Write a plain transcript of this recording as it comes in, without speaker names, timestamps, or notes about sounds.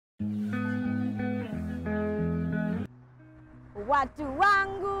watu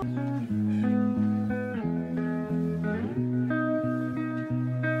wangu.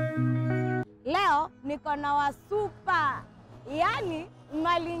 Leo niko na wasupa, yani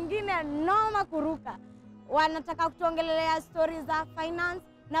malingine noma kuruka. Wanataka kutuongelelea stories za finance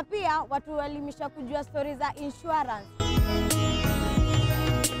na pia watu waelimisha kujua stories za insurance.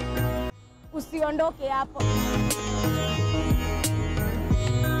 Usiondoke hapo.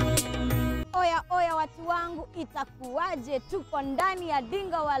 Oya watu wangu, itakuwaje? Tuko ndani ya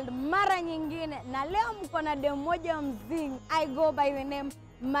Dinga World mara nyingine na leo mko na demo moja mzing. I go by the name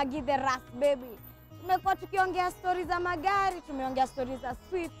Maggie the Ras Baby. Tumekuwa tukiongea stories za magari, tumeongea stories za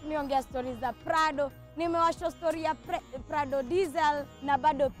Swift, tumeongea stories za Prado, nimewasho story ya Prado diesel na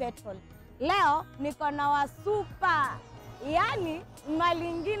bado petrol. Leo niko na wasupa, yani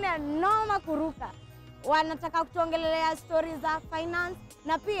malingine noma kuruka. Wanataka kutuongelelea stories za finance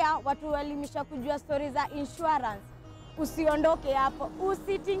na pia watu waelimisha kujua stories za insurance. Usiondoke hapo,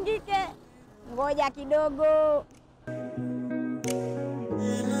 usitingike, ngoja kidogo.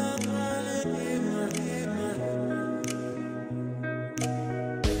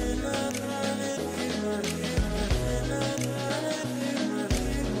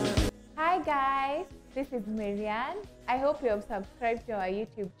 Hi guys, this is Marianne. I hope you have subscribed to our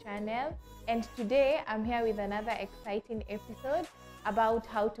YouTube channel, and today I'm here with another exciting episode about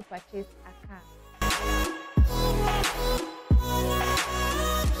how to purchase a car.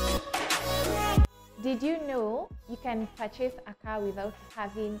 Did you know you can purchase a car without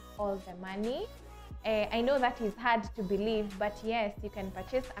having all the money? I know that is hard to believe, but yes, you can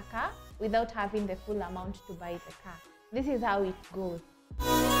purchase a car without having the full amount to buy the car. This is how it goes.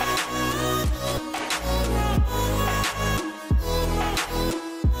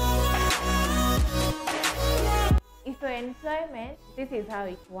 If you're in employment, this is how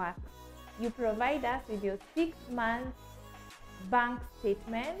it works. You provide us with your 6 months bank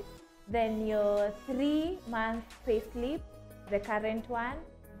statement, then your 3 months payslip, the current one.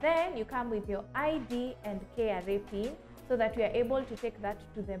 Then you come with your ID and KRA PIN so that we are able to take that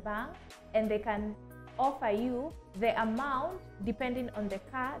to the bank and they can offer you the amount depending on the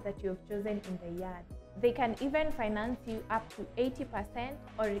car that you have chosen in the yard. They can even finance you up to 80%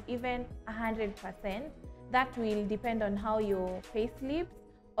 or even 100%. That will depend on how your payslips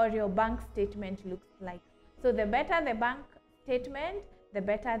or your bank statement looks like. So the better the bank statement, the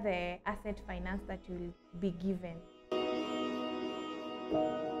better the asset finance that you will be given.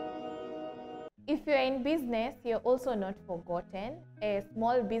 If you're in business, you're also not forgotten.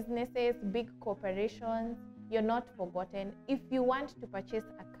 Small businesses, big corporations, you're not forgotten. If you want to purchase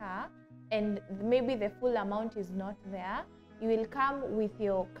a car and maybe the full amount is not there, you will come with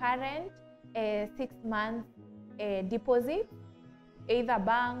your current 6 months deposit, either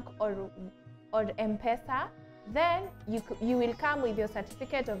bank or M-Pesa. Then you will come with your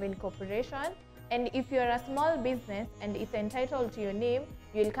certificate of incorporation, and if you're a small business and it's entitled to your name,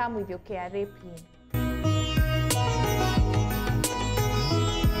 you will come with your KRA PIN.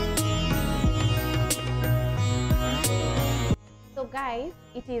 So guys,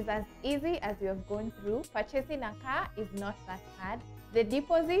 it is as easy as you have gone through. Purchasing a car is not that hard. The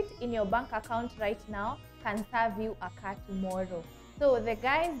deposit in your bank account right now can serve you a car tomorrow. So the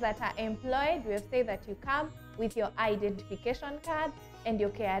guys that are employed, we have said that you come with your identification card and your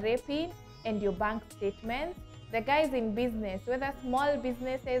KRA PIN and your bank statements. The guys in business, whether small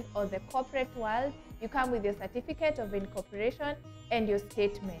businesses or the corporate world, you come with your certificate of incorporation and your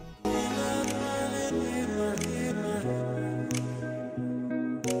statement.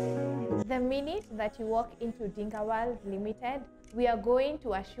 The minute that you walk into Dinga World Limited, we are going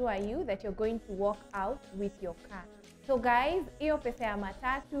to assure you that you're going to walk out with your car. So guys, iyo pesa ya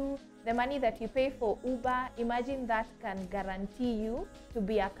matatu, the money that you pay for Uber, imagine that can guarantee you to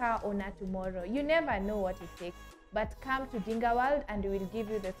be a car owner tomorrow. You never know what it takes, but come to Dinga World and we will give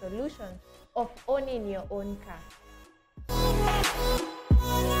you the solution of owning your own car.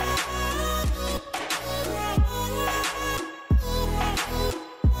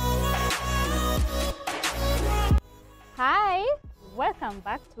 Hi, welcome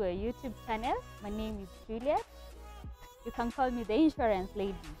back to our YouTube channel. My name is Juliet. You can call me the insurance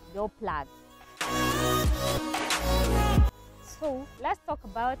lady, your plug. So let's talk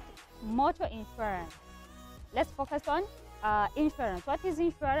about motor insurance. Let's focus on insurance. What is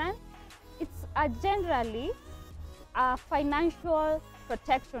insurance? It's generally a financial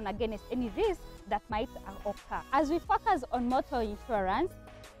protection against any risk that might occur. As we focus on motor insurance,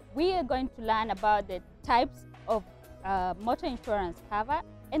 we are going to learn about the types of motor insurance cover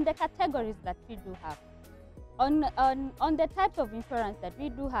and the categories that we do have. On the types of insurance that we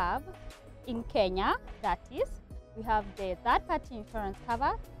do have in Kenya, that is, we have the third-party insurance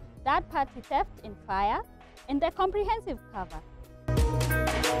cover, third-party theft and fire, and the comprehensive cover.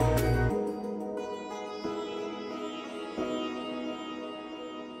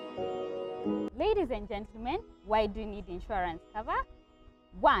 Ladies and gentlemen, why do you need insurance cover?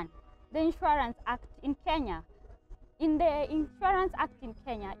 1. The Insurance Act in Kenya. In the Insurance Act in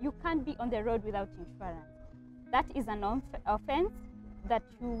Kenya, you can't be on the road without insurance. That is an offense that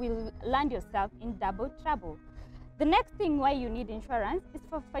you will land yourself in double trouble. The next thing why you need insurance is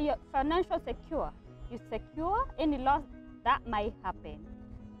for your financial secure. You secure any loss that might happen.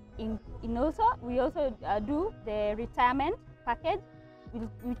 We also do the retirement package,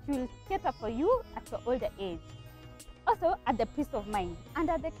 which will cater for you at your older age. Also, at the peace of mind.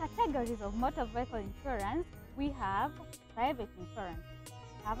 Under the categories of motor vehicle insurance, we have private insurance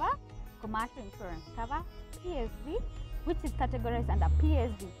cover, commercial insurance cover, PSV, which is categorized under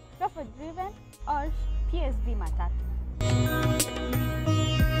PSV, chauffeur-driven or PSV matatu.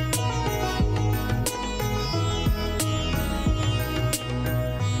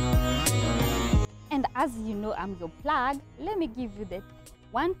 And as you know, I'm your plug. Let me give you the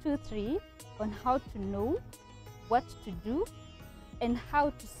 1, 2, 3 on how to know what to do and how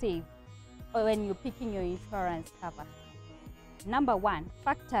to save when you're picking your insurance cover. Number 1,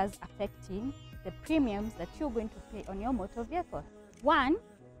 factors affecting the premiums that you're going to pay on your motor vehicle. 1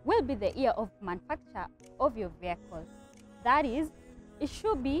 will be the year of manufacture of your vehicle. That is, it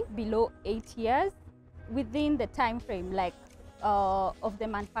should be below 8 years within the time frame of the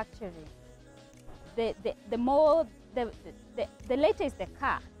manufacturing. The later is the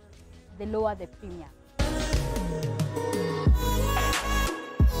car, the lower the premium.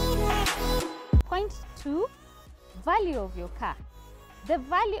 Point 2, value of your car. The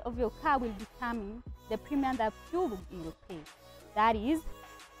value of your car will determine the premium that you will pay. That is,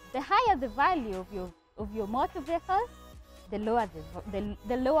 the higher the value of your motor vehicle, the lower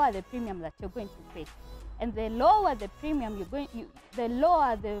the premium that you're going to pay. And the lower the premium the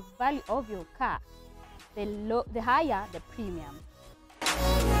lower the value of your car, the higher the premium.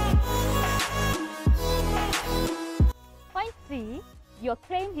 Point 3, your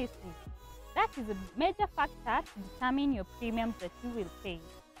claim history. That is a major factor to determine your premiums that you will pay.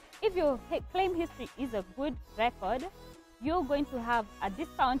 If your claim history is a good record, you're going to have a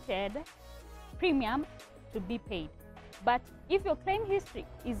discounted premium to be paid. But if your claim history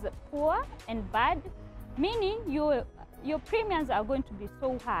is poor and bad, meaning your premiums are going to be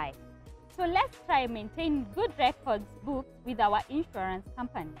so high. So let's try maintain good records books with our insurance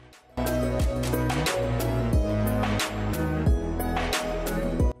company.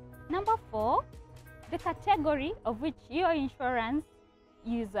 Number 4, the category of which your insurance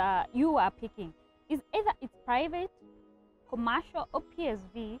is you are picking is either it's private, commercial, or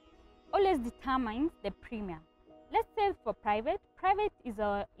PSV. Always determines the premium. Let's say for private is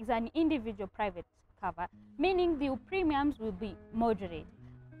an individual private cover, meaning the premiums will be moderate.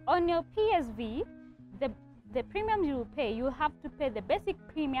 On your PSV, the premiums you will pay, you have to pay the basic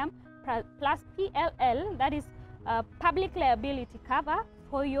premium plus PLL, that is public liability cover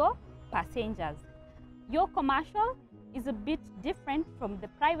for your passengers. Your commercial is a bit different from the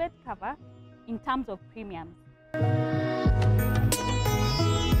private cover in terms of premiums.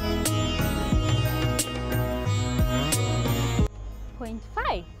 Point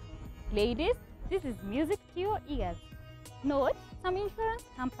 5. Ladies, this is music to your ears. Note, some insurance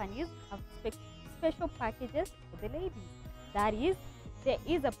companies have special packages for the ladies. That is, there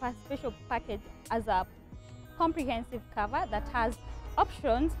is a special package as a comprehensive cover that has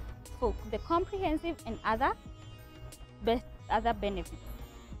options for the comprehensive and other benefits.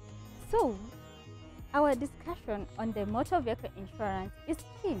 So, our discussion on the motor vehicle insurance is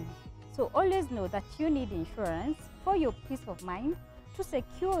keen. So always know that you need insurance for your peace of mind, to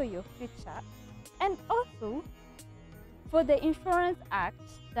secure your future, and also for the Insurance Act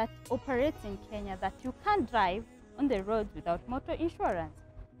that operates in Kenya that you can't drive on the roads without motor insurance.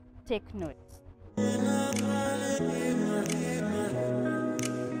 Take note.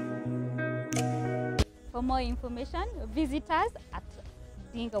 For more information, visit us at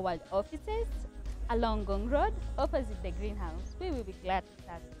Dinga World offices along Gong Road, opposite the greenhouse. We will be glad to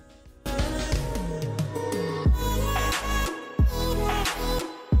serve you.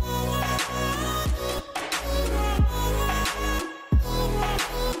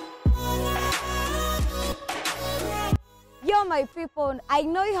 Yo, my people, I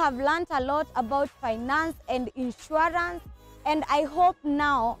know you have learned a lot about finance and insurance, and I hope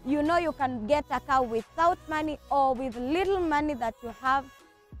now you know you can get a car without money or with little money that you have.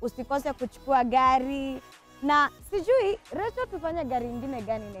 Usikose kuchukua gari. Na sijui, Rachel, tufanye gari ingine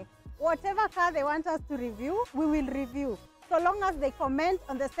gani next? Whatever car they want us to review, we will review, so long as they comment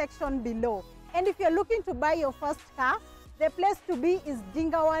on the section below. And if you're looking to buy your first car, the place to be is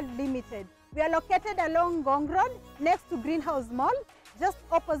Dingaworld Limited. We are located along Gong Road, next to Greenhouse Mall, just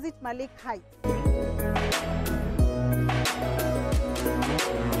opposite Malik Heights.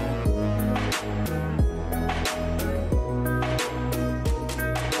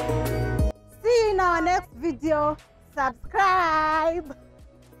 See you in our next video. Subscribe.